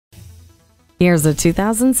Here's a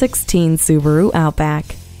 2016 Subaru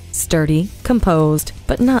Outback. Sturdy, composed,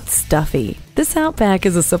 but not stuffy. This Outback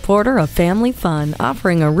is a supporter of family fun,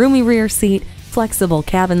 offering a roomy rear seat, flexible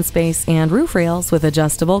cabin space, and roof rails with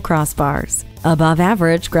adjustable crossbars. Above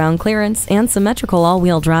average ground clearance and symmetrical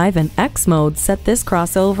all-wheel drive and X mode set this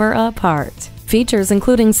crossover apart. Features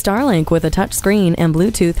including Starlink with a touchscreen and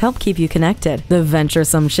Bluetooth help keep you connected. The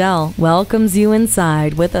venturesome shell welcomes you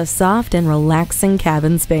inside with a soft and relaxing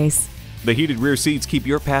cabin space. The heated rear seats keep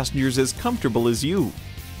your passengers as comfortable as you.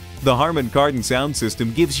 The Harman Kardon sound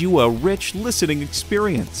system gives you a rich listening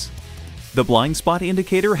experience. The blind spot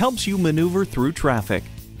indicator helps you maneuver through traffic.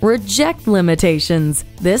 Reject limitations.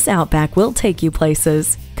 This Outback will take you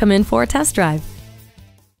places. Come in for a test drive.